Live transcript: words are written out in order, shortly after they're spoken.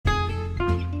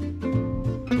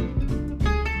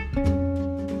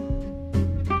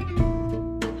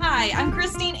Hi, I'm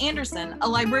Christine Anderson, a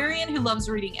librarian who loves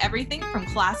reading everything from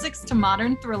classics to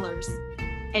modern thrillers.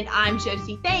 And I'm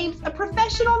Josie Thames, a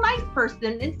professional nice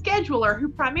person and scheduler who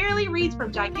primarily reads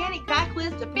from gigantic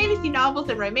backlists of fantasy novels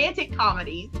and romantic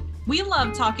comedies. We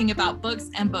love talking about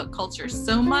books and book culture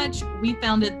so much, we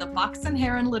founded the Fox and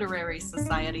Heron Literary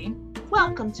Society.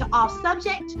 Welcome to Off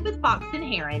Subject with Fox and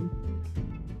Heron.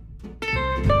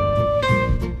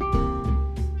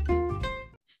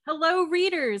 Hello,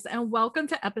 readers, and welcome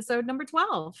to episode number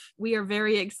 12. We are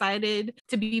very excited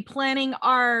to be planning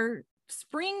our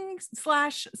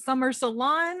spring/summer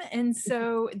salon, and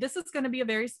so this is going to be a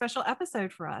very special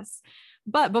episode for us.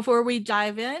 But before we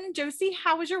dive in, Josie,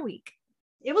 how was your week?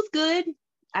 It was good.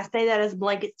 I say that as a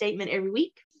blanket statement every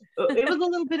week. It was a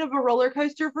little bit of a roller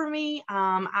coaster for me.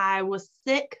 I was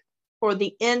sick for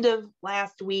the end of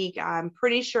last week. I'm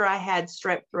pretty sure I had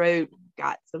strep throat,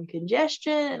 got some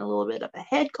congestion and a little bit of a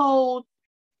head cold.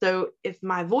 So if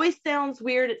my voice sounds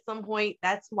weird at some point,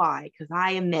 that's why, because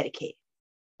I am medicated.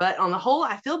 But on the whole,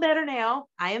 I feel better now.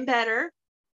 I am better.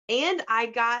 And I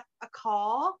got a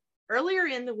call earlier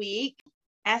in the week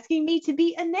asking me to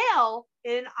be Annelle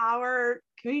in our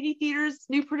community theater's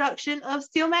new production of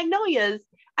Steel Magnolias.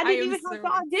 I didn't even have to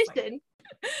audition.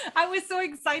 I was so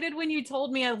excited when you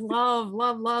told me. I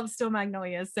love Steel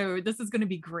Magnolias. So this is going to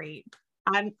be great.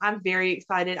 I'm very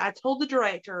excited. I told the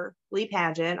director, Lee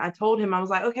Pageant, I told him, I was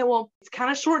like, okay, well, it's kind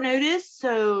of short notice,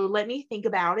 so let me think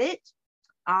about it.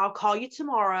 I'll call you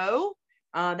tomorrow.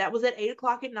 That was at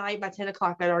 8:00 at night. By 10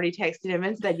 o'clock, I'd already texted him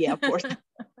and said, yeah, of course,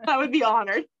 I would be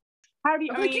honored. How do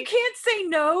you, you can't say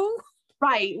no.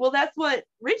 Right. Well, that's what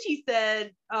Richie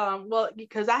said. Well,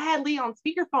 because I had Lee on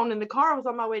speakerphone in the car. I was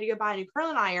on my way to go buy a new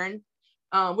curling iron,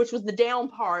 which was the down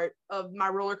part of my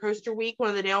roller coaster week. One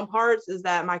of the down parts is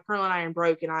that my curling iron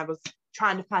broke and I was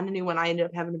trying to find a new one. I ended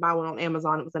up having to buy one on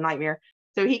Amazon. It was a nightmare.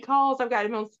 So he calls, I've got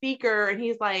him on speaker and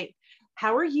he's like,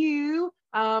 how are you?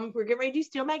 We're getting ready to do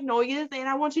Steel Magnolias and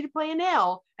I want you to play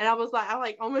Annelle. And I was like,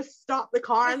 I almost stopped the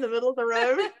car in the middle of the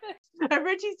road. And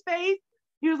Richie's face,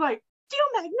 he was like,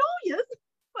 Steel Magnolias,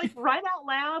 like right out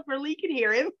loud where Lee could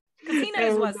hear him. Because he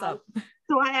knows what's up.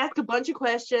 So I asked a bunch of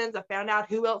questions. I found out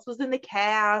who else was in the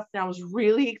cast. And I was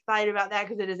really excited about that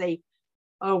because it is it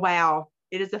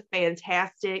is a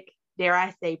fantastic, dare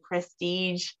I say,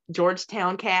 prestige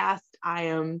Georgetown cast. I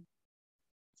am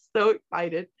so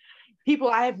excited. People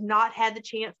I have not had the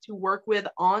chance to work with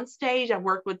on stage. I've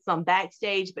worked with some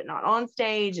backstage, but not on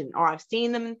stage, or I've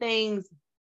seen them in things.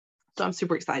 So I'm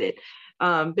super excited.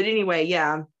 But anyway,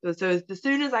 yeah. So as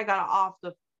soon as I got off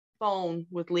the phone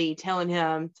with Lee telling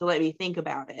him to let me think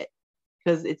about it,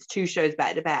 because it's 2 shows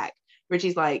back to back,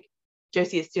 Richie's like,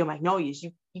 Josie, it's Steel Magnolias.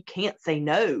 You can't say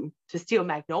no to Steel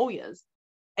Magnolias.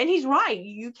 And he's right.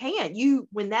 You can't.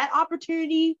 When that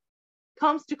opportunity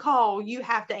comes to call, you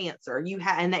have to answer.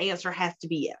 And the answer has to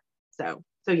be yes.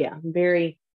 So yeah, I'm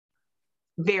very,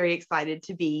 very excited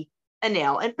to be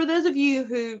Annelle. And for those of you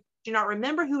who do not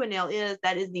remember who Annelle is,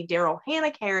 that is the Daryl Hannah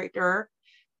character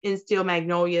in Steel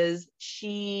Magnolias.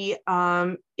 She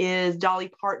is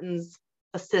Dolly Parton's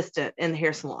assistant in the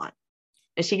hair salon.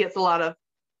 And she gets a lot of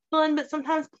fun, but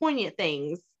sometimes poignant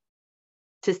things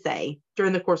to say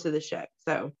during the course of the show.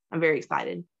 So I'm very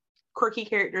excited. Quirky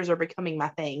characters are becoming my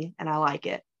thing, and I like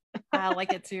it. I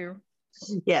like it too.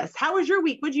 Yes. How was your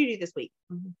week? What did you do this week?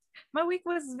 My week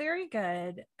was very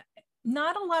good.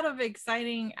 Not a lot of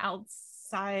exciting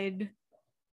outside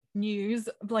news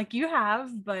like you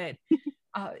have, but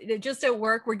just at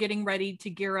work, we're getting ready to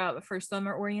gear up for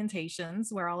summer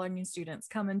orientations where all our new students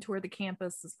come and tour the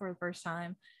campus for the first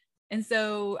time. And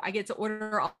so I get to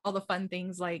order all the fun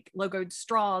things like logoed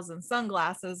straws and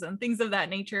sunglasses and things of that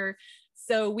nature.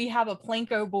 So we have a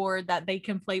Plinko board that they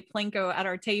can play Plinko at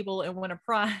our table and win a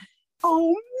prize. Oh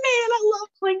man, I love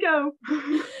Plinko.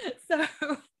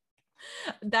 So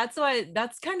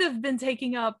that's kind of been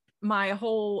taking up my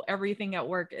whole everything at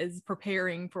work, is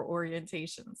preparing for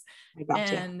orientations. I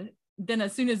gotcha. And then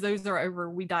as soon as those are over,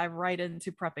 we dive right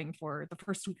into prepping for the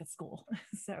first week of school.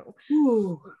 So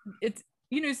it's,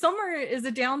 summer is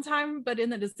a downtime, but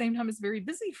at the same time, it's very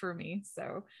busy for me.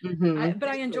 So, but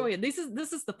I enjoy it. This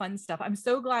is the fun stuff. I'm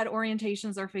so glad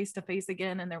orientations are face-to-face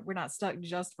again, and that we're not stuck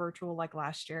just virtual like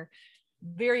last year.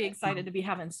 Very excited to be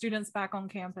having students back on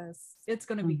campus. It's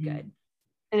going to be good.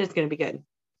 And it's going to be good.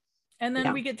 And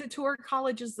then we get to tour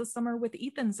colleges this summer with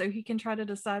Ethan, so he can try to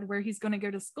decide where he's going to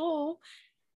go to school.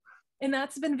 And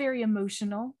that's been very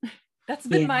emotional. That's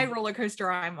been Yeah. my roller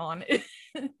coaster I'm on.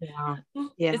 Yeah.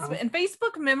 Yeah. And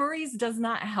Facebook memories does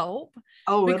not help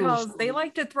Oh, because they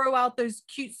like to throw out those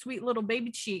cute, sweet little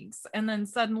baby cheeks. And then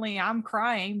suddenly I'm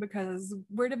crying because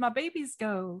where did my babies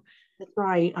go? That's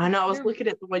right. I know. I was looking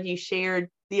at the one you shared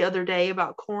the other day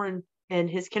about Corin and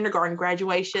his kindergarten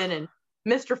graduation and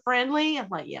Mr. Friendly. I'm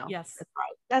like, yeah, yes, that's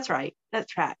right. That's right. That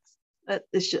tracks.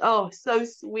 Oh, so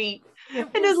sweet. It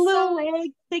And his was little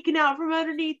legs sticking out from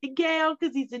underneath the gown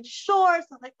because he's in shorts.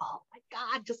 I'm like, oh my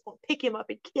God, just want to pick him up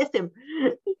and kiss him.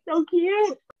 He's so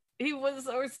cute. He was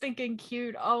so stinking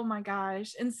cute. Oh my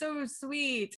gosh. And so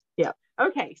sweet. Yeah.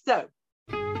 Okay. So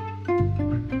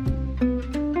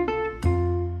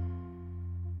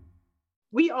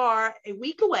we are a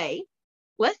week away,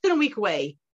 less than a week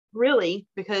away, really,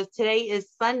 because today is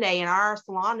Sunday and our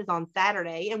salon is on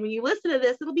Saturday. And when you listen to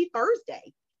this, it'll be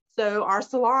Thursday. So our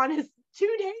salon is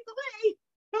 2 days away.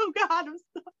 Oh God,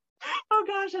 oh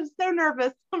gosh, I'm so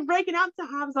nervous. I'm breaking out to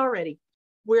hives already.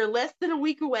 We're less than a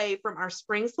week away from our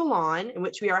spring salon in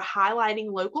which we are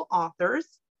highlighting local authors.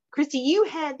 Christy, you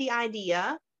had the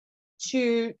idea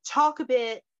to talk a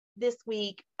bit this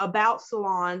week about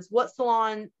salons, what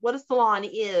a salon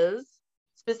is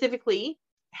specifically,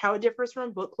 how it differs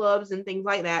from book clubs and things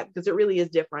like that, because it really is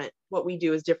different. What we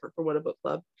do is different from what a book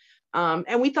club.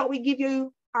 And we thought we'd give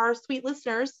you, our sweet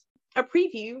listeners, a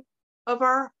preview of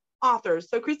our authors.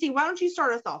 So Christy, why don't you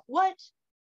start us off? What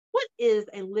is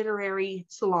a literary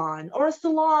salon, or a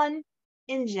salon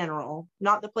in general,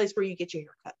 not the place where you get your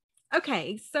haircut?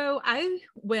 Okay, so I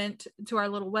went to our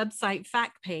little website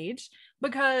fact page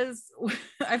because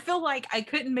I feel like I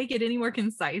couldn't make it any more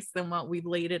concise than what we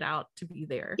laid it out to be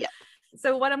there. Yeah.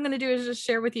 So what I'm going to do is just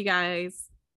share with you guys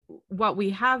what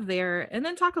we have there and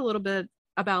then talk a little bit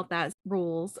about that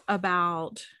rules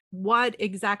about what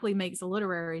exactly makes a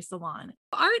literary salon.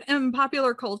 Art and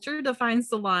popular culture defines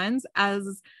salons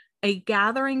as a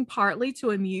gathering partly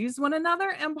to amuse one another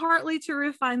and partly to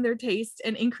refine their taste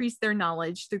and increase their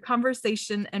knowledge through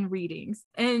conversation and readings.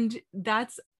 And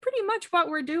that's pretty much what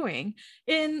we're doing.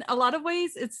 In a lot of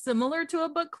ways, it's similar to a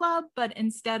book club, but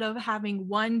instead of having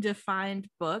one defined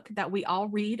book that we all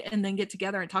read and then get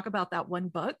together and talk about that one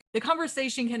book, the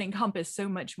conversation can encompass so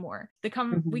much more.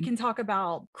 We can talk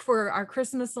about, for our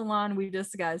Christmas salon, we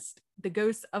discussed the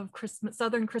ghosts of Christmas,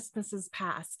 Southern Christmases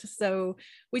past. So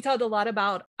we talked a lot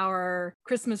about our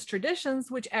Christmas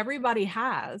traditions, which everybody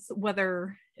has,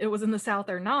 whether it was in the South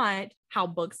or not, how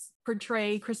books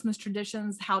portray Christmas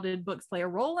traditions, how did books play a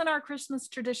role in our Christmas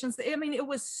traditions? I mean, it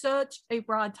was such a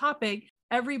broad topic.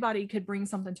 Everybody could bring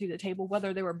something to the table,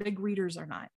 whether they were big readers or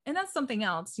not. And that's something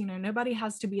else. You know, nobody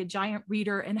has to be a giant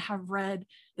reader and have read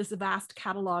this vast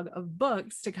catalog of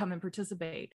books to come and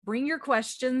participate. Bring your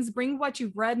questions, bring what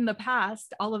you've read in the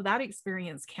past. All of that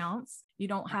experience counts. You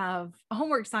don't have a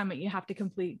homework assignment you have to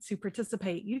complete to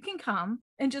participate. You can come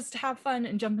and just have fun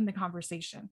and jump in the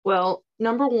conversation. Well,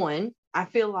 number one, I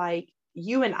feel like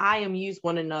you and I amuse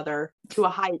one another to a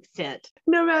high extent.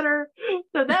 No matter,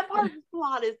 so that part of the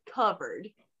plot is covered.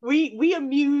 We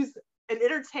amuse and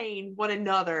entertain one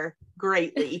another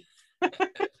greatly.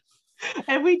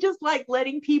 And we just like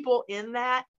letting people in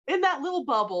that little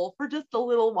bubble for just a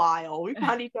little while. We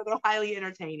find each other highly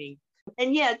entertaining.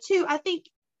 And yeah, too, I think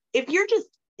if you're just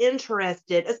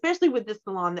interested, especially with this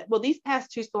salon, these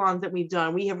past 2 salons that we've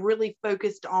done, we have really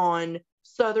focused on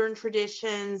Southern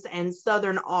traditions and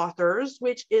Southern authors,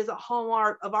 which is a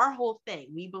hallmark of our whole thing.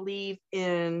 We believe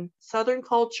in Southern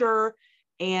culture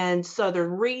and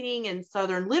Southern reading and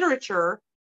Southern literature.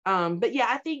 But yeah,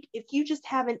 I think if you just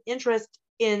have an interest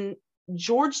in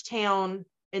Georgetown,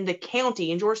 in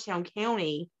Georgetown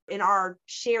County, in our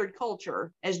shared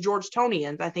culture as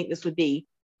Georgetonians, I think this would be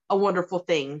a wonderful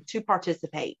thing to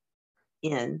participate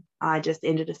in. I just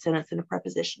ended a sentence in a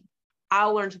preposition.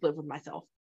 I'll learn to live with myself.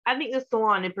 I think the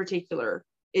salon in particular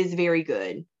is very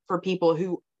good for people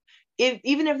who,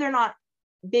 even if they're not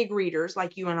big readers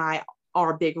like you and I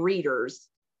are big readers,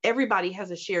 everybody has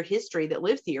a shared history that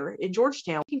lives here in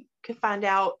Georgetown. You can find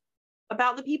out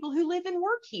about the people who live and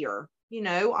work here, you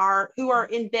know, who are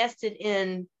invested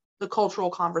in the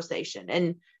cultural conversation.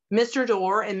 And Mr.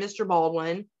 Dorr and Mr.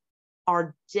 Baldwin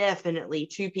are definitely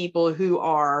 2 people who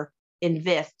are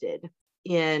invested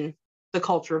in the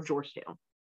culture of Georgetown.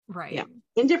 Right. Yeah.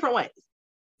 In different ways.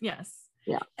 Yes.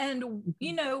 Yeah. And,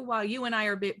 you know, while you and I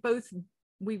are both,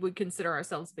 we would consider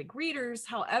ourselves big readers.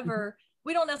 However,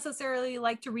 we don't necessarily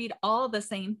like to read all the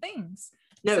same things.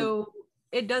 No. So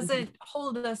it doesn't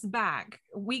hold us back.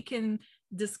 We can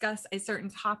discuss a certain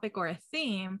topic or a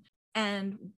theme,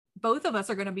 and both of us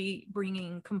are going to be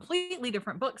bringing completely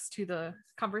different books to the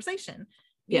conversation.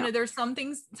 You know, there's some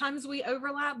things, times we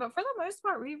overlap, but for the most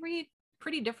part, we read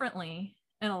pretty differently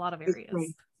in a lot of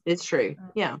areas. It's true.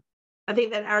 Yeah. I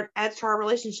think that adds to our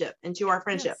relationship and to our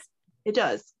friendship. Yes. It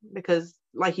does, because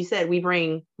like you said, we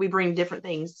bring different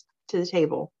things to the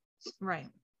table. Right.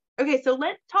 Okay. So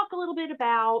let's talk a little bit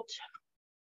about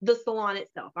the salon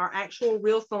itself, our actual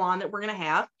real salon that we're going to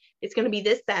have. It's going to be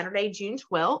this Saturday, June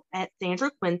 12th at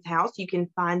Sandra Quinn's house. You can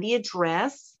find the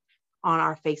address on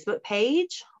our Facebook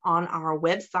page, on our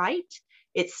website.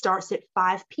 It starts at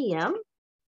 5 p.m.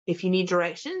 If you need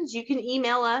directions, you can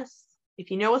email us.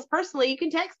 If you know us personally, you can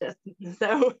text us.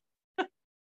 So,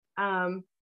 and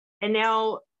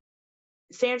now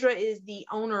Sandra is the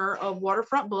owner of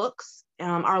Waterfront Books,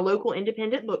 our local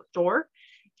independent bookstore.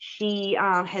 She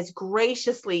has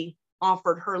graciously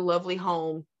offered her lovely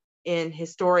home in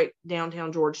historic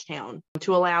downtown Georgetown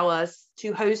to allow us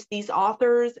to host these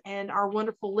authors and our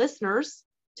wonderful listeners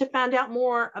to find out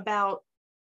more about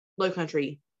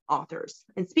Lowcountry authors.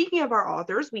 And speaking of our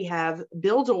authors, we have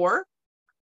Bill Dorr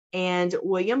and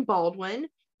William Baldwin.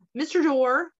 Mr.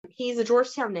 Dorr, he's a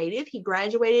Georgetown native. He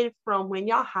graduated from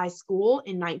Winyah High School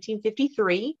in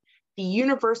 1953, the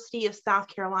University of South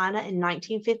Carolina in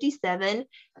 1957,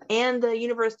 and the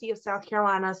University of South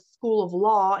Carolina School of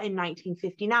Law in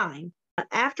 1959.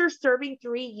 After serving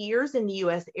 3 years in the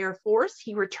U.S. Air Force,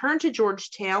 he returned to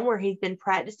Georgetown, where he's been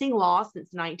practicing law since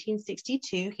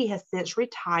 1962. He has since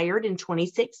retired in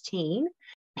 2016.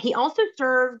 He also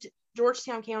served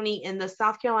Georgetown County in the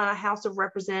South Carolina House of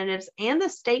Representatives and the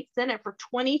State Senate for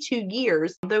 22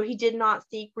 years, though he did not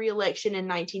seek re-election in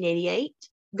 1988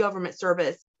 government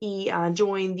service. He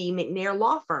joined the McNair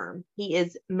Law Firm. He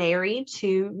is married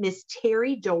to Miss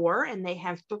Terry Dorr, and they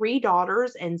have 3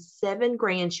 daughters and 7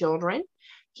 grandchildren.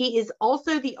 He is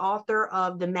also the author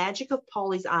of The Magic of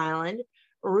Pawleys Island,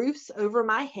 Roofs Over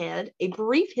My Head, A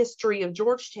Brief History of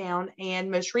Georgetown,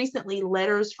 and most recently,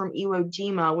 Letters from Iwo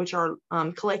Jima, which are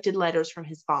collected letters from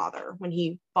his father when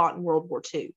he fought in World War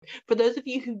II. For those of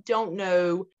you who don't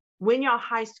know, Winyah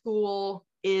High School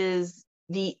is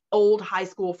the old high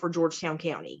school for Georgetown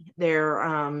County.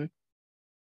 But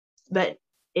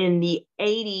in the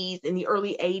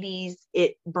early 80s,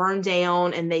 it burned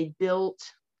down and they built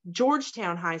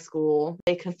Georgetown High School.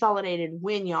 They consolidated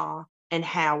Winyah and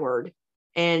Howard.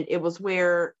 And it was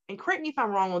where, and correct me if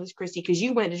I'm wrong on this, Christy, because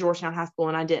you went to Georgetown High School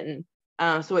and I didn't.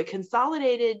 So it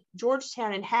consolidated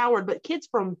Georgetown and Howard, but kids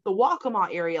from the Waccamaw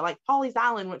area, like Pawleys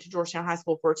Island, went to Georgetown High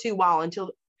School for a while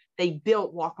until they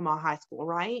built Waccamaw High School,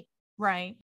 right?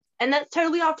 Right. And that's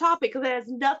totally off topic because it has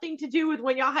nothing to do with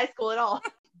Winyah High School at all.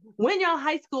 Winyah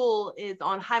High School is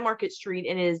on High Market Street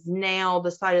and is now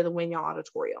the site of the Winyah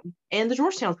Auditorium and the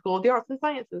Georgetown School of the Arts and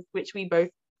Sciences, which we both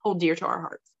hold dear to our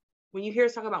hearts. When you hear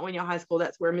us talk about Winyah High School,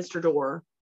 that's where Mr. Dorr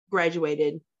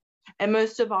graduated. And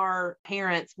most of our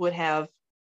parents would have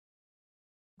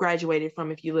graduated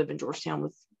from, if you live in Georgetown,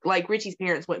 was like Richie's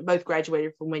parents both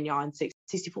graduated from Winyah in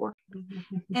 1964.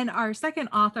 And our second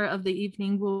author of the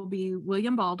evening will be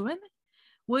William Baldwin.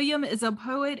 William is a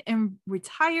poet and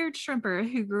retired shrimper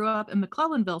who grew up in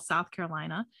McClellanville, South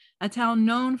Carolina, a town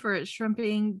known for its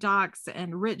shrimping docks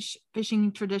and rich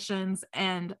fishing traditions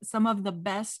and some of the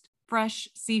best fresh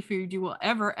seafood you will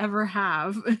ever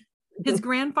have. His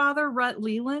grandfather, Rhett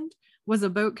Leland, was a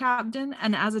boat captain,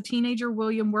 and as a teenager,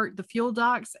 William worked the fuel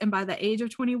docks, and by the age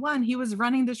of 21, he was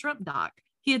running the shrimp dock.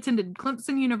 He attended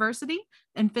Clemson University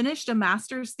and finished a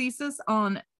master's thesis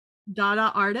on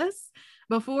Dada artists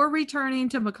before returning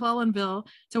to McClellanville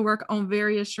to work on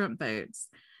various shrimp boats.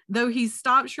 Though he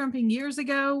stopped shrimping years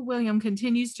ago, William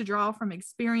continues to draw from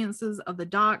experiences of the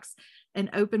docks and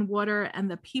open water and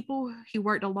the people he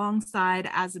worked alongside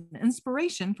as an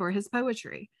inspiration for his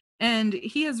poetry. And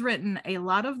he has written a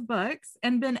lot of books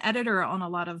and been editor on a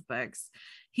lot of books.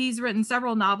 He's written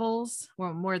several novels,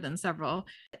 well, more than several.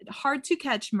 Hard to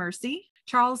Catch Mercy,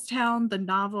 Charlestown, the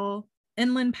novel,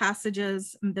 Inland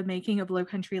Passages, The Making of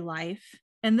Lowcountry Life.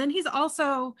 And then he's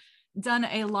also done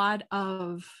a lot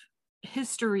of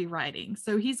history writing.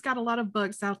 So he's got a lot of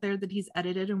books out there that he's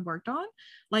edited and worked on,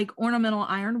 like Ornamental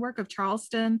Ironwork of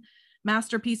Charleston,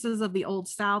 Masterpieces of the Old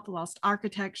South, Lost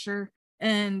Architecture,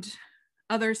 and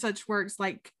other such works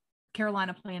like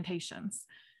Carolina Plantations.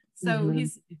 So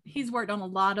he's worked on a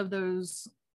lot of those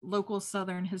local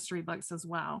Southern history books as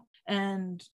well.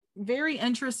 And very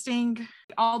interesting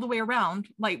all the way around,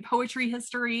 like poetry,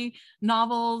 history,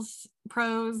 novels,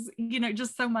 prose,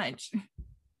 just so much.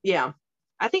 Yeah.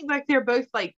 I think like they're both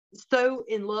like so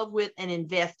in love with and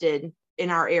invested in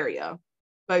our area,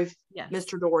 both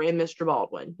Mr. Dorr and Mr.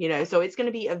 Baldwin, so it's going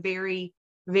to be a very,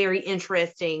 very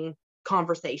interesting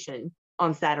conversation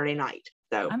on Saturday night.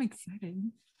 So I'm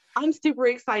excited. I'm super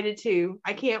excited too.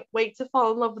 I can't wait to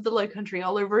fall in love with the Low Country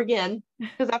all over again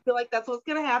because I feel like that's what's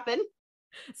going to happen.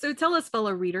 So tell us,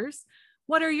 fellow readers,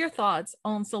 what are your thoughts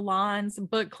on salons,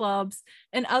 book clubs,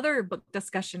 and other book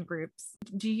discussion groups?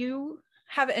 Do you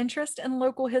have interest in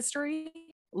local history,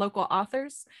 local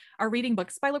authors, or reading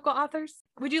books by local authors?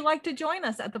 Would you like to join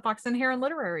us at the Fox and Heron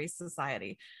Literary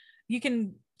Society? You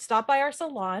can stop by our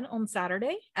salon on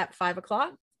Saturday at 5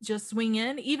 o'clock. Just swing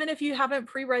in, even if you haven't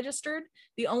pre-registered.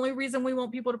 The only reason we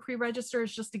want people to pre-register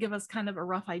is just to give us kind of a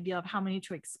rough idea of how many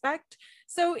to expect.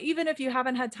 So even if you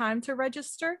haven't had time to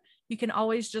register, you can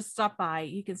always just stop by.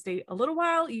 You can stay a little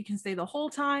while, you can stay the whole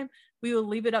time. We will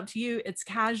leave it up to you. It's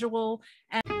casual.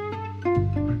 And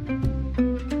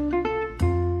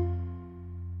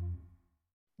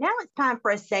now it's time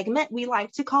for a segment we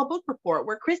like to call Book Report,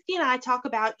 where Christy and I talk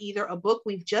about either a book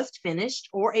we've just finished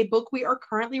or a book we are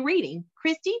currently reading.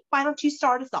 Christy, why don't you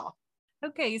start us off?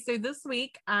 okay, so this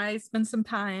week I spent some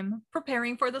time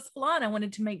preparing for the salon. I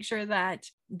wanted to make sure that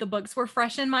the books were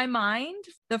fresh in my mind.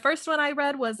 The first one I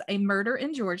read was A Murder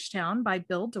in Georgetown by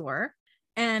Bill Dorr.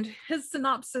 And his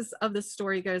synopsis of the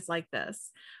story goes like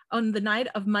this. On the night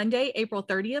of Monday, April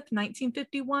 30th,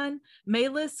 1951,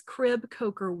 Maylis Cribb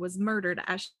Coker was murdered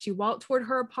as she walked toward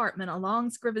her apartment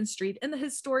along Scriven Street in the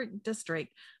historic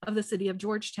district of the city of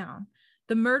Georgetown.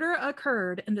 The murder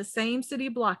occurred in the same city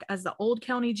block as the old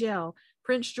county jail,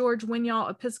 Prince George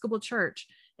Winyah Episcopal Church,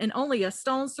 and only a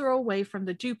stone's throw away from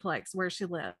the duplex where she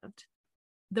lived.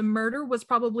 The murder was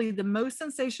probably the most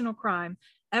sensational crime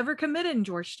ever committed in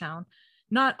Georgetown,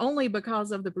 not only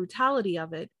because of the brutality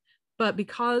of it, but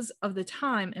because of the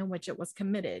time in which it was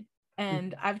committed.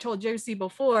 And I've told Josie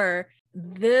before,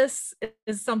 this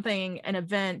is an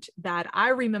event that I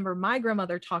remember my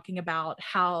grandmother talking about,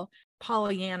 how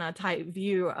Pollyanna type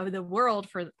view of the world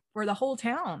for the whole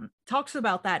town. Talks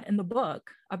about that in the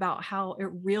book, about how it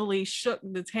really shook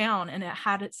the town and it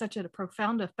had such a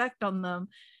profound effect on them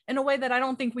in a way that I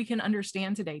don't think we can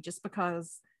understand today, just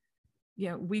because,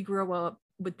 we grew up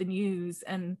with the news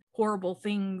and horrible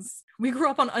things. We grew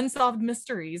up on unsolved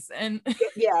mysteries and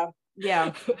yeah.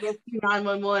 Rescue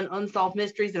 911, Unsolved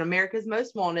Mysteries, and America's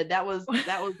Most Wanted. That was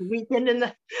weekend in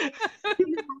the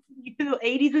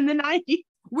 80s and the 90s.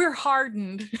 We're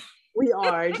hardened. We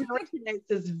are. Generation X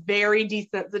is very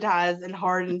desensitized and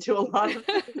hardened to a lot of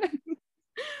things.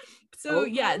 So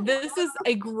this is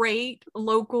a great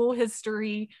local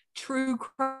history, true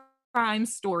crime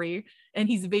story, and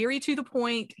he's very to the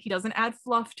point. He doesn't add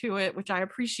fluff to it, which I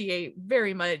appreciate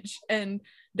very much, and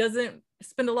doesn't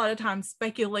spend a lot of time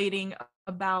speculating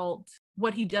about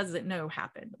what he doesn't know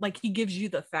happened. Like, he gives you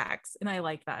the facts, and I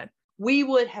like that. We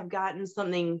would have gotten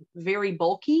something very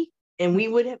bulky, and we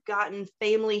would have gotten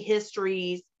family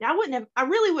histories. Now, I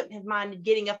really wouldn't have minded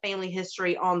getting a family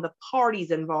history on the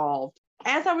parties involved.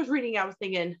 As I was reading, I was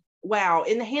thinking, wow,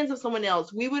 in the hands of someone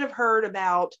else, we would have heard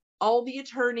about all the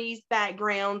attorneys'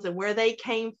 backgrounds and where they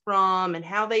came from and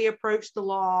how they approached the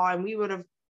law. And we would have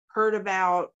heard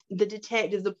about the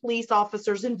detectives, the police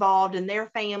officers involved and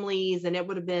their families. And it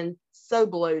would have been so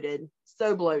bloated.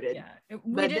 Yeah,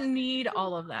 we didn't need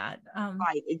all of that.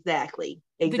 Right, exactly.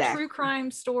 The true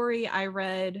crime story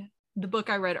the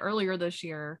book I read earlier this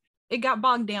year, it got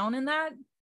bogged down in that.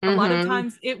 A lot of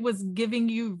times it was giving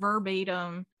you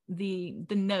verbatim the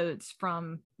notes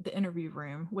from the interview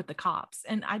room with the cops,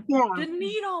 and I didn't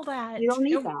need all that. You don't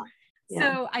need that.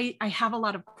 So I have a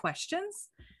lot of questions,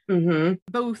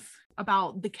 both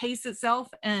about the case itself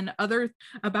and other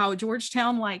about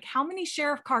Georgetown. Like, how many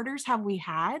Sheriff Carters have we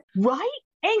had? Right?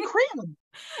 And Cribb.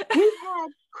 We had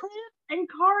Cribb and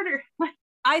Carter.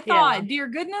 I thought, dear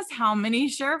goodness, how many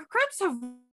Sheriff Cribbs have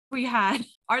we had?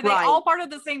 Are they all part of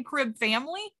the same Cribb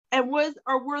family? And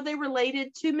were they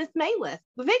related to Miss Maylis,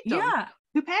 the victim? Yeah.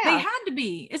 Who passed? They had to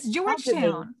be. It's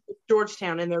Georgetown. It's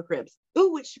Georgetown in their Cribbs.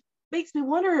 Ooh, which makes me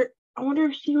wonder. I wonder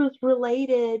if she was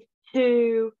related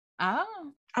to.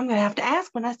 Oh. I'm gonna have to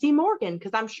ask when I see Morgan,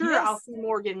 because I'm sure I'll see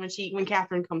Morgan when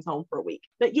Catherine comes home for a week.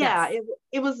 But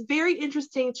it was very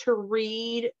interesting to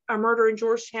read A Murder in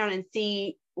Georgetown and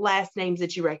see last names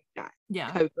that you recognize.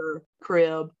 Yeah. Coker,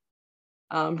 Cribb,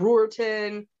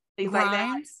 Brewerton, things Grimes.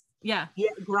 like that. Yeah.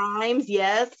 Grimes,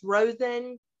 yes.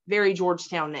 Rosen, very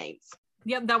Georgetown names.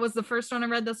 Yep, that was the first one I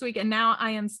read this week. And now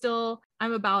I'm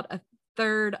about a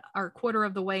third or quarter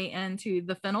of the way into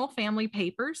The Fennell Family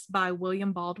Papers by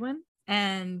William Baldwin.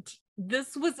 And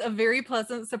this was a very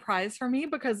pleasant surprise for me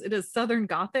because it is Southern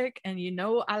Gothic. And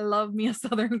I love me a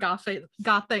Southern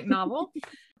Gothic novel.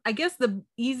 I guess the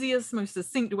easiest, most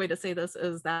succinct way to say this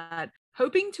is that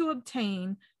hoping to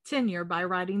obtain tenure by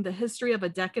writing The History of a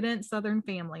Decadent Southern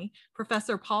Family,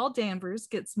 Professor Paul Danvers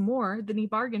gets more than he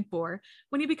bargained for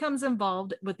when he becomes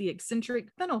involved with the eccentric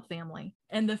Fennel family.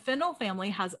 And the Fennel family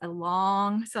has a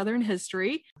long Southern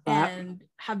history and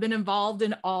have been involved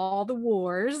in all the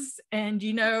wars. And,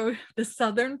 you know, the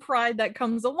Southern pride that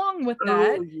comes along with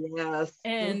that. Oh, yes.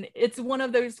 And it's one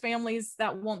of those families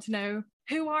that want to know,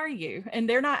 who are you? And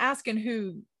they're not asking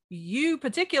who you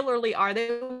particularly are.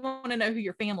 They want to know who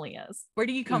your family is. Where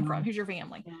do you come from? Who's your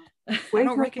family? Yeah. I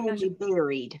don't recognize you.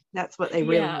 Buried. That's what they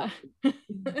really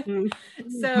want.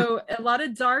 So a lot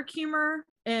of dark humor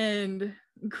and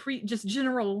just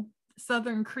general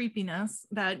Southern creepiness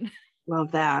that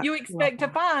love that you expect to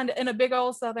find in a big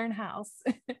old Southern house.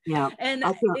 Yeah. And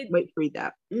I can't wait to read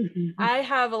that. I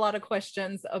have a lot of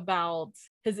questions about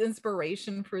his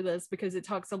inspiration for this, because it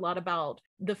talks a lot about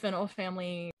the Fennel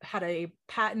family had a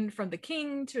patent from the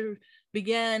king to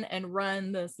begin and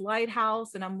run this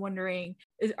lighthouse. And I'm wondering,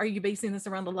 are you basing this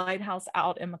around the lighthouse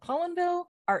out in McClellanville?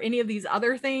 Are any of these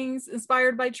other things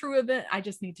inspired by true event? I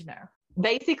just need to know.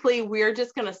 Basically, we're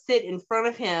just going to sit in front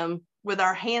of him with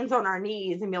our hands on our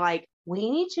knees and be like,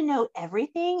 we need to know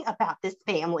everything about this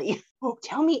family. Oh,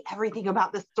 tell me everything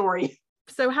about this story.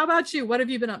 So how about you? What have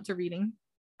you been up to reading?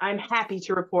 I'm happy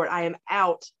to report I am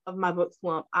out of my book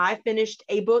slump. I finished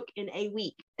a book in a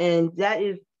week, and that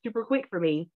is super quick for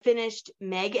me. Finished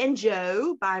Meg and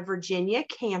Joe by Virginia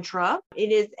Cantra.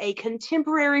 It is a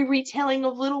contemporary retelling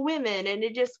of Little Women, and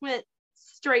it just went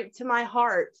straight to my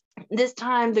heart. This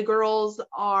time the girls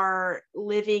are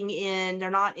they're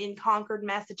not in Concord,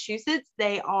 Massachusetts.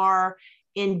 They are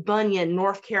in Bunyan,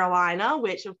 North Carolina,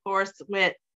 which of course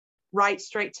went right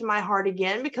straight to my heart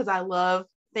again, because I love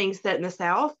things set in the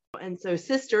South. And so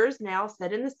sisters now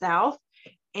set in the South.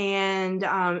 And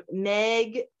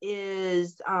Meg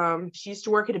is, she used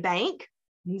to work at a bank.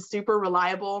 Super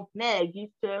reliable. Meg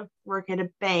used to work at a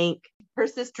bank. Her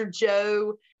sister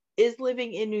Joe is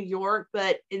living in New York,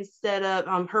 but instead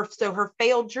of her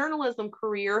failed journalism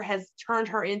career has turned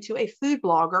her into a food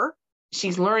blogger.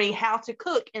 She's learning how to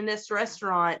cook in this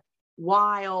restaurant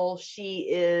while she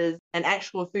is an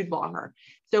actual food blogger.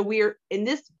 So we're in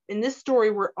this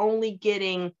story, we're only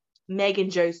getting Meg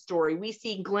and Joe's story. We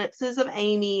see glimpses of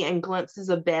Amy and glimpses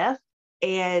of Beth,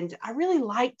 and I really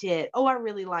liked it. I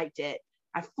really liked it.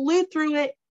 I flew through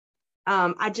it.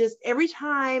 Every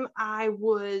time I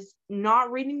was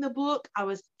not reading the book, I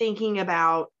was thinking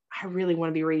about, I really want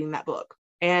to be reading that book.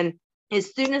 And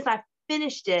as soon as I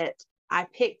finished it, I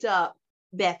picked up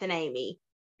Beth and Amy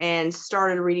and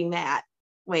started reading that.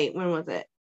 Wait, when was it?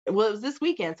 Well, it was this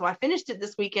weekend. So I finished it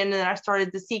this weekend, and then I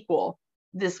started the sequel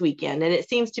this weekend. And it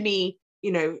seems to be,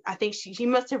 I think she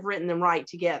must have written them right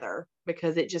together,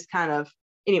 because it just kind of,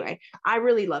 anyway, I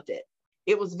really loved it.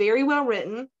 It was very well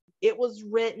written. It was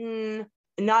written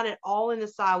not at all in the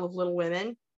style of Little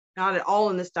Women, not at all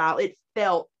in the style. It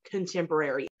felt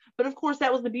contemporary. But of course,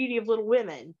 that was the beauty of Little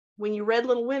Women. When you read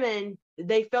Little Women,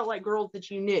 they felt like girls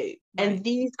that you knew. Right. And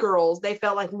these girls, they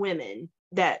felt like women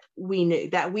that we knew,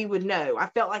 that we would know. I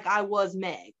felt like I was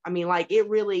Meg. I mean, like, it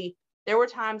really, there were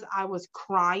times I was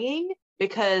crying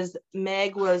because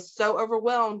Meg was so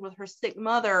overwhelmed with her sick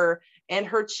mother and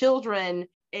her children,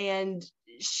 and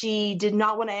she did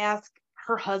not want to ask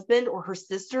her husband or her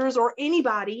sisters or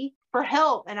anybody for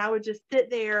help. And I would just sit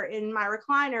there in my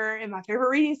recliner in my favorite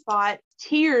reading spot,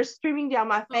 tears streaming down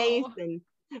my face. Oh. And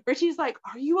Richie's like,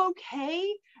 "Are you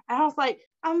okay?" And I was like,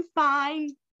 "I'm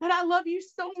fine, but I love you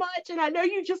so much, and I know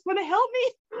you just want to help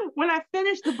me." When I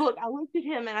finished the book, I looked at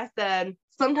him and I said,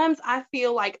 "Sometimes I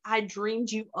feel like I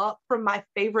dreamed you up from my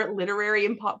favorite literary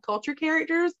and pop culture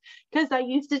characters, because I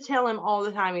used to tell him all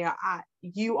the time,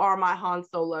 you are my Han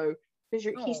Solo, because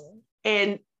he's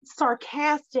and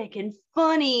sarcastic and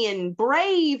funny and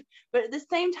brave, but at the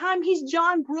same time, he's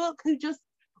John Brooke, who just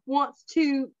wants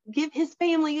to give his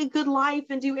family a good life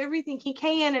and do everything he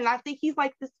can." And I think he's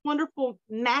like this wonderful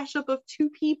mashup of two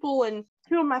people, and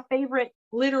two of my favorite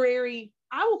literary,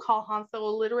 I will call Han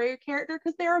Solo a literary character,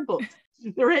 because there are books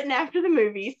written after the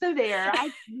movie. So there,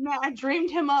 I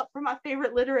dreamed him up for my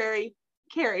favorite literary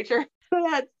character.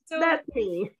 So that's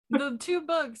me. The two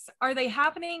books, are they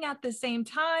happening at the same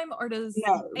time, or does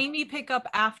Amy pick up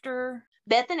after?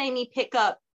 Beth and Amy picks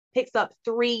up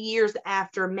 3 years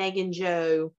after Meg and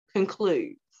Joe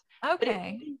concludes.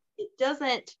 Okay. But it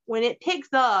doesn't, when it picks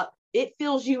up, it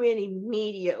fills you in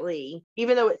immediately,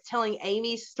 even though it's telling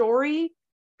Amy's story,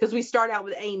 because we start out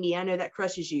with Amy. I know that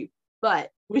crushes you,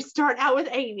 but we start out with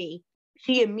Amy.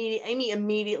 Amy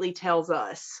immediately tells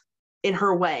us in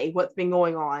her way what's been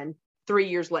going on 3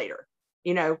 years later,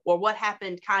 what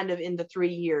happened kind of in the 3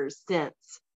 years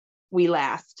since we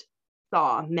last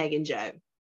saw Meg and Joe.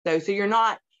 So you're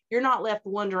not left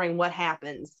wondering what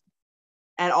happens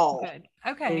at all. Good.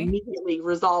 Okay. It immediately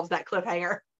resolves that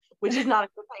cliffhanger, which is not a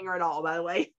cliffhanger at all, by the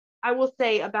way. I will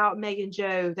say about Meg and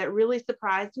Jo that really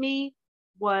surprised me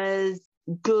was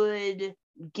good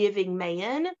giving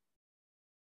man.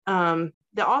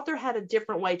 The author had a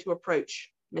different way to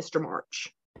approach Mr.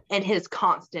 March and his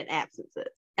constant absences.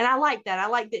 And I like that. I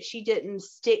like that she didn't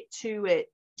stick to it.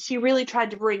 She really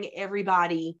tried to bring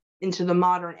everybody into the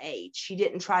modern age. She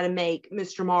didn't try to make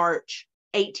Mr. March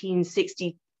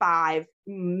 1865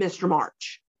 Mr.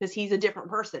 March, because he's a different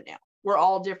person now. We're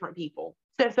all different people.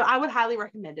 So I would highly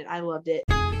recommend it. I loved it.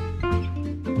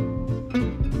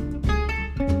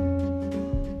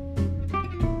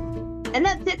 And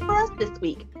that's it for us this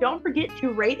week. Don't forget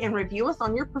to rate and review us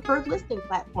on your preferred listening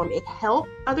platform. It helps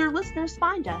other listeners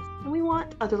find us, and we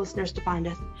want other listeners to find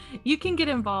us. You can get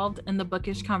involved in the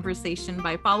bookish conversation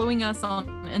by following us on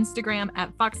Instagram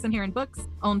at Fox and Heron Books.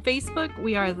 On Facebook,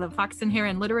 we are the Fox and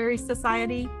Heron Literary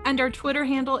Society, and our Twitter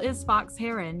handle is Fox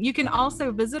Heron. You can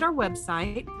also visit our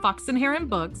website,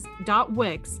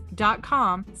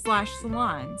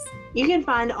 foxandheronbooks.wix.com/salons. You can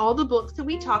find all the books that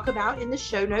we talk about in the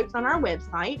show notes on our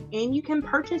website, and you can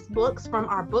purchase books from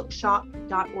our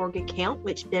bookshop.org account,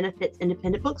 which benefits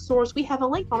independent bookstores. We have a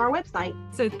link on our website.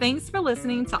 So thanks for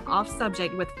listening to Off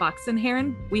Subject with Fox and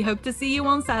Heron. We hope to see you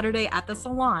on Saturday at the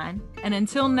salon. And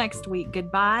until next week,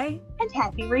 goodbye. And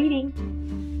happy reading.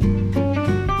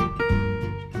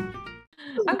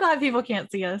 I'm glad people can't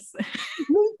see us.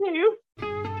 Me too.